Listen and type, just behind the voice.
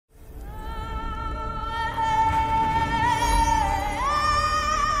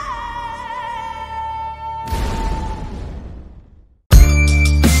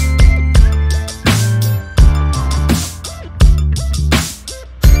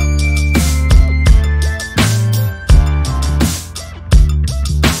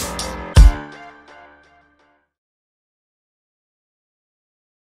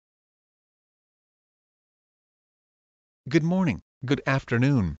Good morning, good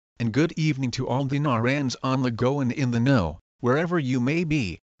afternoon, and good evening to all Dinarans on the go and in the know, wherever you may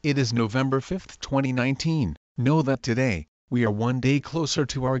be. It is November 5, 2019. Know that today, we are one day closer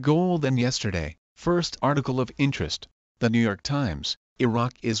to our goal than yesterday. First article of interest. The New York Times.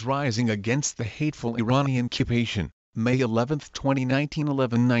 Iraq is rising against the hateful Iranian occupation. May 11, 2019,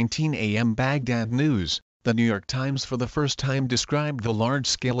 11:19 a.m. Baghdad News. The New York Times for the first time described the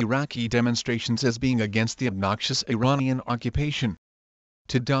large-scale Iraqi demonstrations as being against the obnoxious Iranian occupation.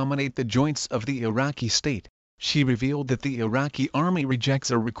 To dominate the joints of the Iraqi state, she revealed that the Iraqi army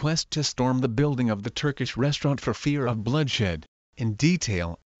rejects a request to storm the building of the Turkish restaurant for fear of bloodshed. In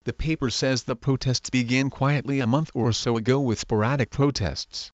detail, the paper says the protests began quietly a month or so ago with sporadic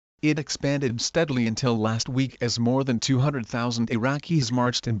protests. It expanded steadily until last week as more than 200,000 Iraqis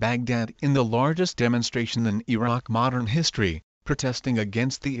marched in Baghdad in the largest demonstration in Iraq modern history, protesting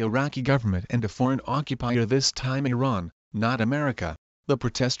against the Iraqi government and a foreign occupier, this time Iran, not America. The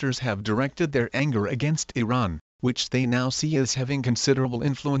protesters have directed their anger against Iran, which they now see as having considerable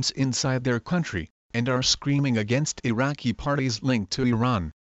influence inside their country, and are screaming against Iraqi parties linked to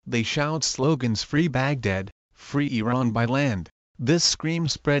Iran. They shout slogans "Free Baghdad, Free Iran" by land. This scream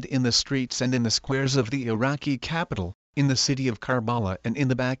spread in the streets and in the squares of the Iraqi capital, in the city of Karbala and in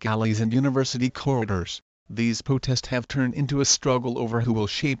the back alleys and university corridors. These protests have turned into a struggle over who will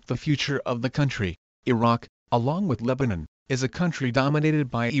shape the future of the country. Iraq, along with Lebanon, is a country dominated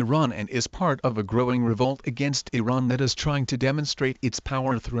by Iran and is part of a growing revolt against Iran that is trying to demonstrate its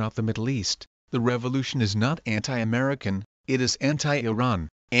power throughout the Middle East. The revolution is not anti-American, it is anti-Iran,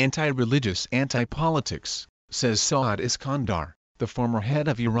 anti-religious, anti-politics, says Saad Iskandar, the former head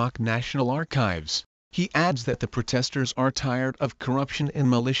of Iraq National Archives. He adds that the protesters are tired of corruption and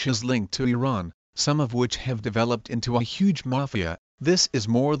militias linked to Iran, some of which have developed into a huge mafia. This is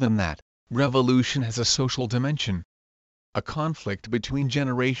more than that. Revolution has a social dimension. A conflict between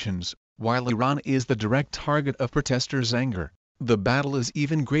generations. While Iran is the direct target of protesters' anger, the battle is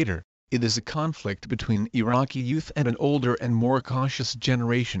even greater. It is a conflict between Iraqi youth and an older and more cautious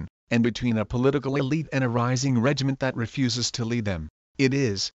generation, and between a political elite and a rising regiment that refuses to lead them. It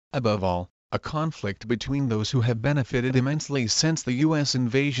is, above all, a conflict between those who have benefited immensely since the U.S.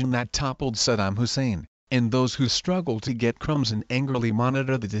 invasion that toppled Saddam Hussein, and those who struggle to get crumbs and angrily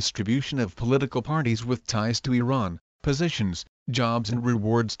monitor the distribution of political parties with ties to Iran, positions, jobs and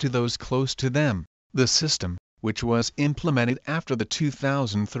rewards to those close to them. The system, which was implemented after the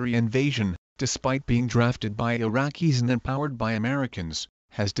 2003 invasion, despite being drafted by Iraqis and empowered by Americans,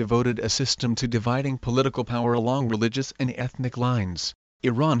 has devoted a system to dividing political power along religious and ethnic lines.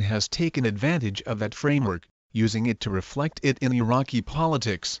 Iran has taken advantage of that framework, using it to reflect it in Iraqi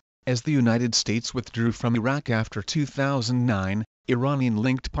politics. As the United States withdrew from Iraq after 2009,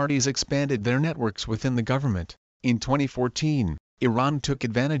 Iranian-linked parties expanded their networks within the government. In 2014, Iran took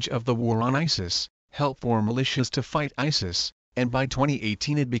advantage of the war on ISIS, helped form militias to fight ISIS, and by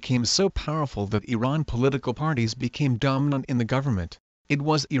 2018 it became so powerful that Iran political parties became dominant in the government. It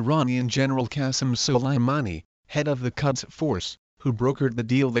was Iranian General Qasem Soleimani, head of the Quds Force, who brokered the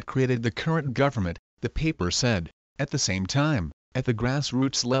deal that created the current government, the paper said. At the same time, at the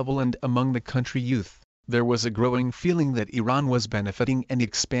grassroots level and among the country youth, there was a growing feeling that Iran was benefiting and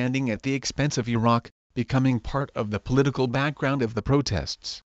expanding at the expense of Iraq, becoming part of the political background of the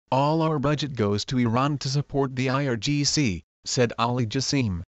protests. All our budget goes to Iran to support the IRGC, said Ali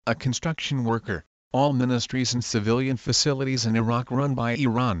Jassim, a construction worker. All ministries and civilian facilities in Iraq run by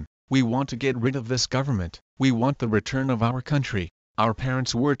Iran. We want to get rid of this government. We want the return of our country. Our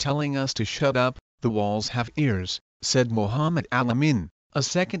parents were telling us to shut up. The walls have ears, said Mohammed Alamin, a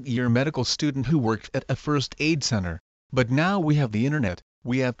second-year medical student who worked at a first aid center. But now we have the internet,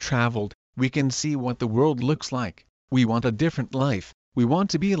 we have traveled, we can see what the world looks like. We want a different life. We want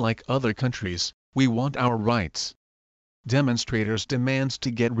to be like other countries. We want our rights. Demonstrators' demands to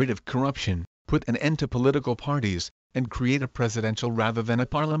get rid of corruption, put an end to political parties, and create a presidential rather than a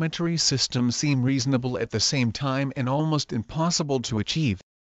parliamentary system seem reasonable at the same time and almost impossible to achieve.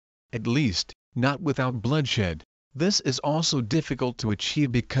 At least, not without bloodshed. This is also difficult to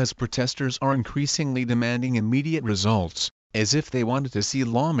achieve because protesters are increasingly demanding immediate results, as if they wanted to see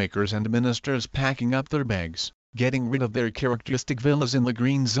lawmakers and ministers packing up their bags, getting rid of their characteristic villas in the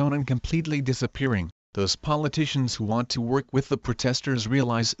green zone and completely disappearing. Those politicians who want to work with the protesters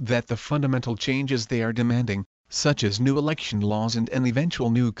realize that the fundamental changes they are demanding, such as new election laws and an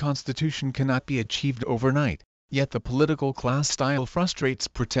eventual new constitution, cannot be achieved overnight. Yet the political class style frustrates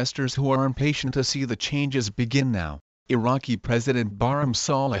protesters who are impatient to see the changes begin now. Iraqi President Barham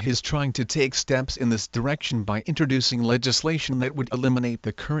Salih is trying to take steps in this direction by introducing legislation that would eliminate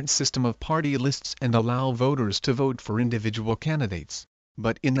the current system of party lists and allow voters to vote for individual candidates.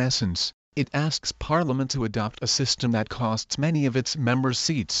 But in essence, it asks Parliament to adopt a system that costs many of its members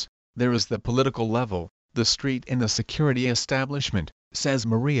seats. There is the political level, the street and the security establishment, says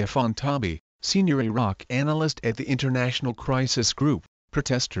Maria Fontabi, senior Iraq analyst at the International Crisis Group.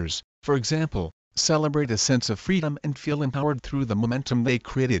 Protesters, for example, celebrate a sense of freedom and feel empowered through the momentum they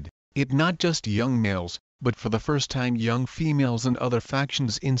created. It not just young males, but for the first time young females and other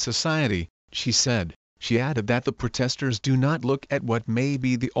factions in society, she said. She added that the protesters do not look at what may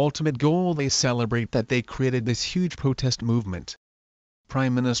be the ultimate goal, they celebrate that they created this huge protest movement.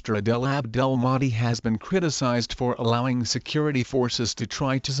 Prime Minister Adel Abdul Mahdi has been criticized for allowing security forces to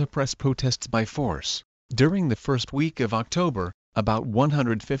try to suppress protests by force. During the first week of October, about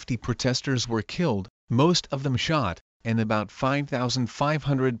 150 protesters were killed, most of them shot, and about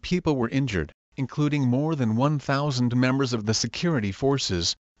 5,500 people were injured, including more than 1,000 members of the security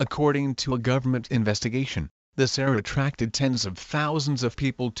forces, according to a government investigation. This error attracted tens of thousands of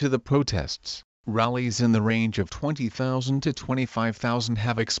people to the protests. Rallies in the range of 20,000 to 25,000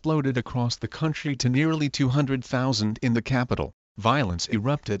 have exploded across the country to nearly 200,000 in the capital. Violence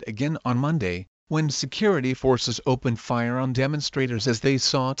erupted again on Monday, when security forces opened fire on demonstrators as they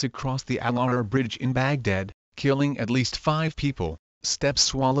sought to cross the Al-Ahrar Bridge in Baghdad, killing at least 5 people. Steps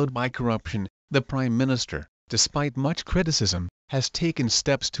swallowed by corruption. The Prime Minister, despite much criticism, has taken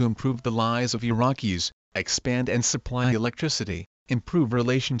steps to improve the lives of Iraqis, expand and supply electricity, improve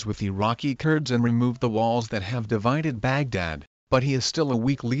relations with Iraqi Kurds and remove the walls that have divided Baghdad, but he is still a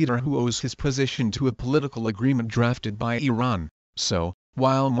weak leader who owes his position to a political agreement drafted by Iran. So,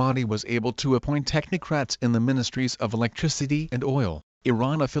 while Mahdi was able to appoint technocrats in the ministries of electricity and oil,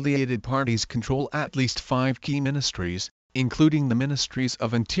 Iran-affiliated parties control at least 5 key ministries, including the ministries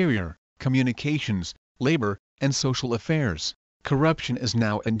of Interior, Communications, Labor, and Social Affairs. Corruption is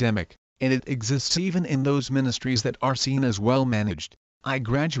now endemic, and it exists even in those ministries that are seen as well managed. I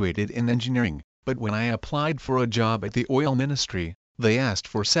graduated in engineering, but when I applied for a job at the oil ministry, they asked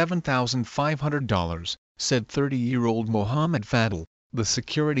for $7,500, said 30-year-old Mohammed Fadl. The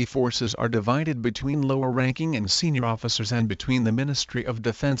security forces are divided between lower-ranking and senior officers and between the Ministry of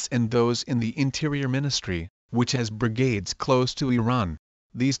Defense and those in the Interior Ministry, which has brigades close to Iran.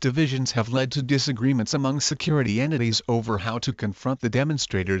 These divisions have led to disagreements among security entities over how to confront the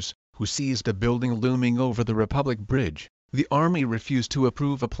demonstrators, who seized a building looming over the Republic Bridge. The army refused to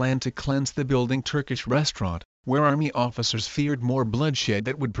approve a plan to cleanse the building Turkish restaurant, where army officers feared more bloodshed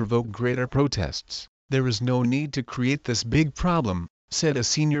that would provoke greater protests. There is no need to create this big problem, said a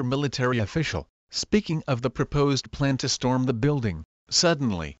senior military official, speaking of the proposed plan to storm the building.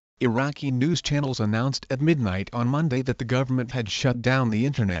 Suddenly, Iraqi news channels announced at midnight on Monday that the government had shut down the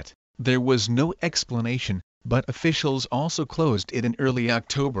internet. There was no explanation, but officials also closed it in early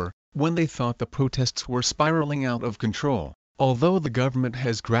October, when they thought the protests were spiraling out of control. Although the government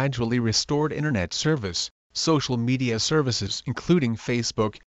has gradually restored internet service, social media services including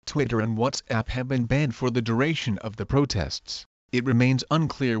Facebook, Twitter and WhatsApp have been banned for the duration of the protests. It remains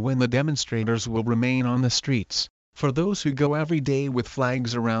unclear when the demonstrators will remain on the streets. For those who go every day with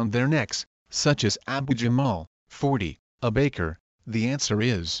flags around their necks, such as Abu Jamal, 40, a baker, the answer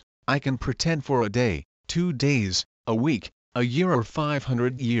is, I can pretend for a day, 2 days, a week, a year or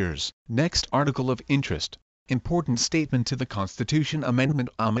 500 years. Next article of interest. Important statement to the Constitution Amendment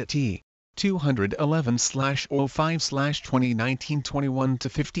Committee.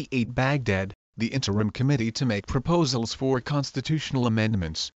 211/05/2019-21-58 Baghdad, the Interim Committee to make proposals for constitutional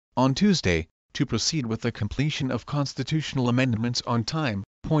amendments, on Tuesday, to proceed with the completion of constitutional amendments on time,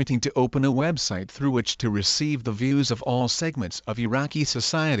 pointing to open a website through which to receive the views of all segments of Iraqi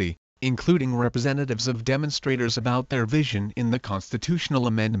society, including representatives of demonstrators about their vision in the constitutional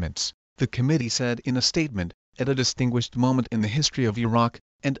amendments, the committee said in a statement. At a distinguished moment in the history of Iraq,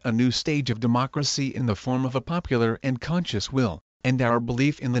 and a new stage of democracy in the form of a popular and conscious will, and our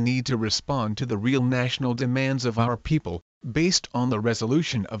belief in the need to respond to the real national demands of our people, based on the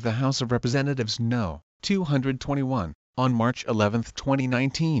resolution of the House of Representatives No. 221, on March 11,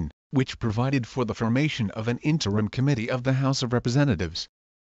 2019, which provided for the formation of an interim committee of the House of Representatives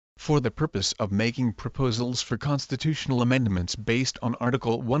for the purpose of making proposals for constitutional amendments based on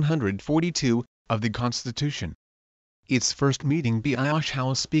Article 142 of the Constitution. Its first meeting Biash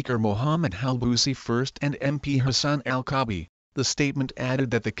House Speaker Mohammed Halbousi first and MP Hassan Al-Kabi. The statement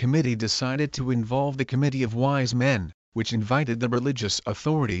added that the committee decided to involve the Committee of Wise Men, which invited the religious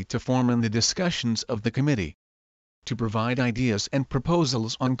authority to form in the discussions of the committee to provide ideas and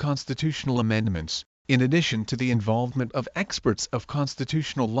proposals on constitutional amendments. in addition to the involvement of experts of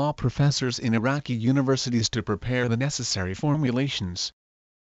constitutional law professors in Iraqi universities to prepare the necessary formulations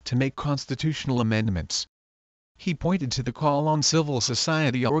to make constitutional amendments. He pointed to the call on civil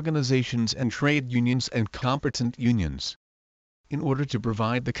society organizations and trade unions and competent unions in order to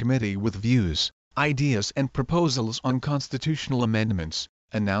provide the committee with views, ideas and proposals on constitutional amendments,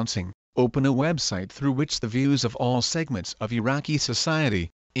 announcing, open a website through which the views of all segments of Iraqi society,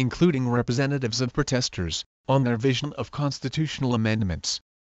 including representatives of protesters, on their vision of constitutional amendments.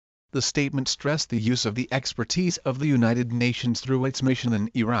 The statement stressed the use of the expertise of the United Nations through its mission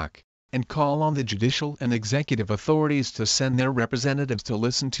in Iraq, and call on the judicial and executive authorities to send their representatives to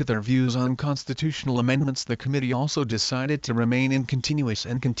listen to their views on constitutional amendments. The committee also decided to remain in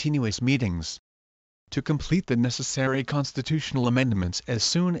continuous meetings to complete the necessary constitutional amendments as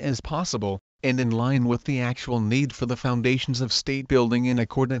soon as possible, and in line with the actual need for the foundations of state building in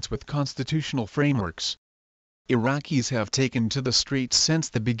accordance with constitutional frameworks. Iraqis have taken to the streets since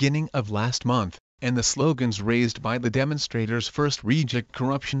the beginning of last month, and the slogans raised by the demonstrators first reject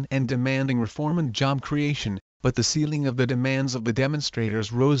corruption and demanding reform and job creation, but the ceiling of the demands of the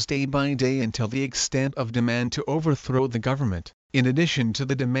demonstrators rose day by day until the extent of demand to overthrow the government. In addition to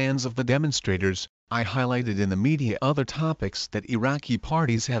the demands of the demonstrators, I highlighted in the media other topics that Iraqi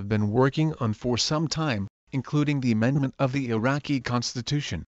parties have been working on for some time, including the amendment of the Iraqi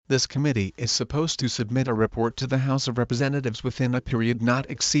constitution. This committee is supposed to submit a report to the House of Representatives within a period not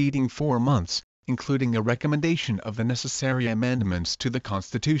exceeding 4 months, including a recommendation of the necessary amendments to the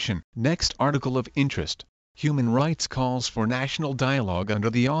Constitution. Next article of interest. Human Rights calls for national dialogue under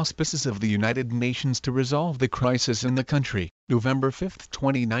the auspices of the United Nations to resolve the crisis in the country. November 5,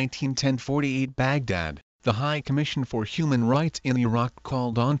 2019, 10:48 Baghdad. The High Commission for Human Rights in Iraq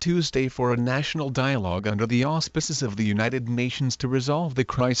called on Tuesday for a national dialogue under the auspices of the United Nations to resolve the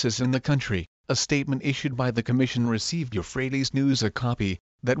crisis in the country. A statement issued by the Commission received Euphrates News a copy,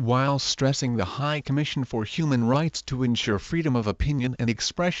 that while stressing the High Commission for Human Rights to ensure freedom of opinion and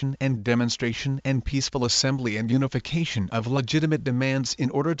expression and demonstration and peaceful assembly and unification of legitimate demands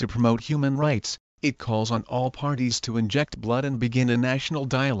in order to promote human rights, it calls on all parties to inject blood and begin a national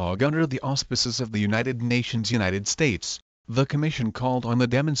dialogue under the auspices of the United Nations. United States. The Commission called on the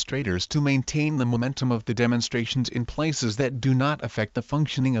demonstrators to maintain the momentum of the demonstrations in places that do not affect the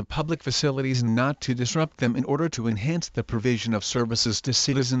functioning of public facilities and not to disrupt them in order to enhance the provision of services to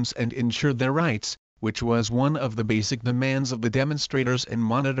citizens and ensure their rights, which was one of the basic demands of the demonstrators, and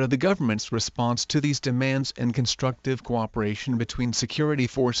monitor the government's response to these demands and constructive cooperation between security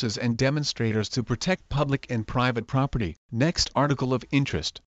forces and demonstrators to protect public and private property. Next article of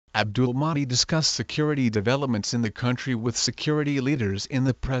interest. Abdul Mahdi discussed security developments in the country with security leaders in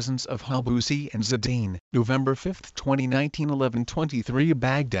the presence of Halbusi and Zadain. November 5, 2019, 11:23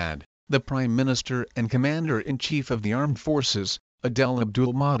 Baghdad. The Prime Minister and Commander-in-Chief of the Armed Forces, Adel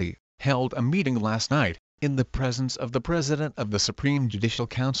Abdul Mahdi, held a meeting last night, in the presence of the President of the Supreme Judicial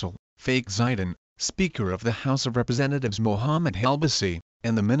Council, Faik Zaidan, Speaker of the House of Representatives Mohammed Halbusi,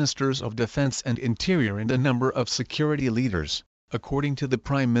 and the Ministers of Defense and Interior and a number of security leaders. According to the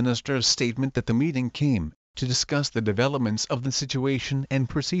Prime Minister's statement, that the meeting came to discuss the developments of the situation and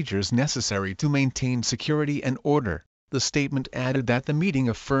procedures necessary to maintain security and order. The statement added that the meeting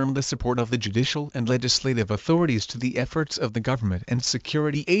affirmed the support of the judicial and legislative authorities to the efforts of the government and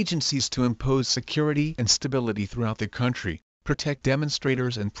security agencies to impose security and stability throughout the country, protect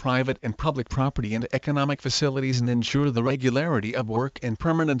demonstrators and private and public property and economic facilities, and ensure the regularity of work and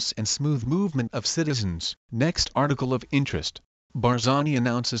permanence and smooth movement of citizens. Next article of interest. Barzani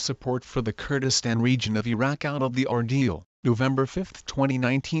announces support for the Kurdistan region of Iraq out of the ordeal. November 5,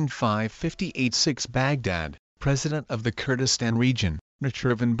 2019, 5:58 Baghdad. President of the Kurdistan region,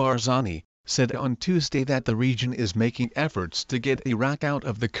 Nuchirvan Barzani, said on Tuesday that the region is making efforts to get Iraq out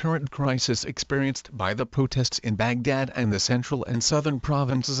of the current crisis experienced by the protests in Baghdad and the central and southern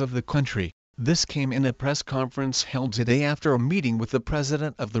provinces of the country. This came in a press conference held today after a meeting with the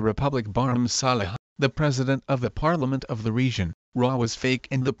President of the Republic Barham Salih, the President of the Parliament of the region, Rawaz Faik,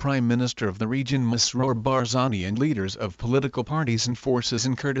 and the Prime Minister of the region Masroor Barzani, and leaders of political parties and forces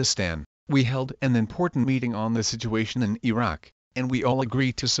in Kurdistan. We held an important meeting on the situation in Iraq, and we all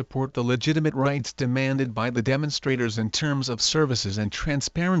agreed to support the legitimate rights demanded by the demonstrators in terms of services and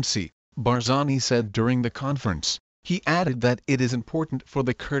transparency, Barzani said during the conference. He added that it is important for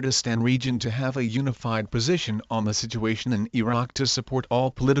the Kurdistan region to have a unified position on the situation in Iraq to support all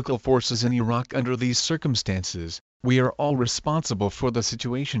political forces in Iraq under these circumstances. We are all responsible for the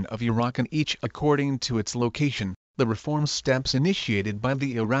situation of Iraq, and each according to its location, the reform steps initiated by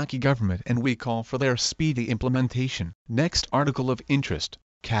the Iraqi government, and we call for their speedy implementation. Next article of interest.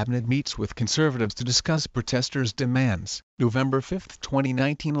 Cabinet meets with conservatives to discuss protesters' demands. November 5,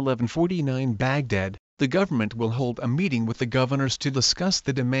 2019, 11:49 Baghdad. The government will hold a meeting with the governors to discuss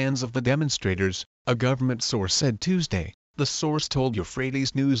the demands of the demonstrators, a government source said Tuesday. The source told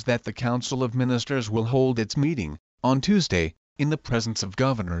Euphrates News that the Council of Ministers will hold its meeting on Tuesday, in the presence of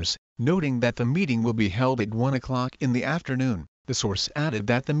governors, noting that the meeting will be held at 1 o'clock in the afternoon. The source added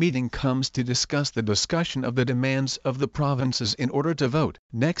that the meeting comes to discuss the discussion of the demands of the provinces in order to vote.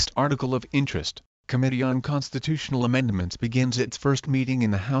 Next article of interest. Committee on Constitutional Amendments begins its first meeting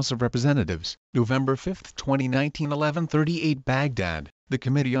in the House of Representatives. November 5, 2019, 11:38 Baghdad. The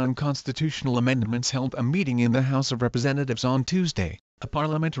Committee on Constitutional Amendments held a meeting in the House of Representatives on Tuesday. A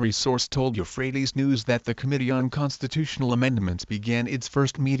parliamentary source told Euphrates News that the Committee on Constitutional Amendments began its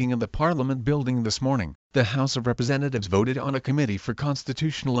first meeting in the Parliament building this morning. The House of Representatives voted on a committee for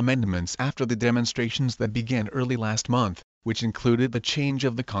constitutional amendments after the demonstrations that began early last month, which included the change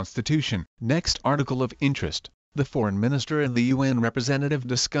of the Constitution. Next article of interest. The Foreign Minister and the UN representative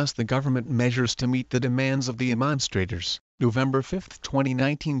discussed the government measures to meet the demands of the demonstrators. November 5,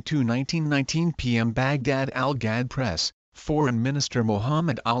 2019, 2:19 p.m. Baghdad. Al-Ghad Press. Foreign Minister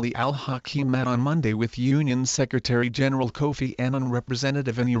Mohammed Ali Al-Hakim met on Monday with UN Secretary-General Kofi Annan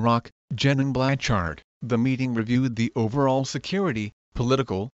representative in Iraq, Jenin Blanchard. The meeting reviewed the overall security,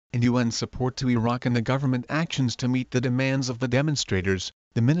 political, and UN support to Iraq and the government actions to meet the demands of the demonstrators,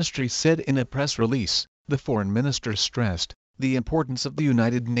 the ministry said in a press release. The foreign minister stressed the importance of the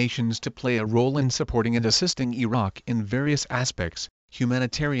United Nations to play a role in supporting and assisting Iraq in various aspects,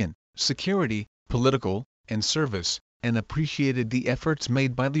 humanitarian, security, political, and service, and appreciated the efforts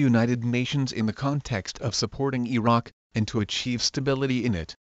made by the United Nations in the context of supporting Iraq, and to achieve stability in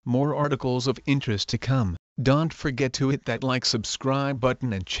it. More articles of interest to come. Don't forget to hit that like subscribe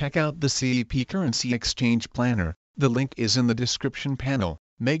button and check out the CEP Currency Exchange Planner. The link is in the description panel.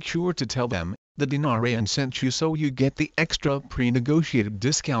 Make sure to tell them the Dinarian sent you so you get the extra pre-negotiated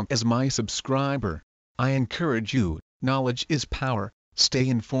discount as my subscriber. I encourage you, knowledge is power, stay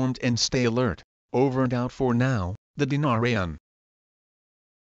informed and stay alert. Over and out for now. The Dinarian.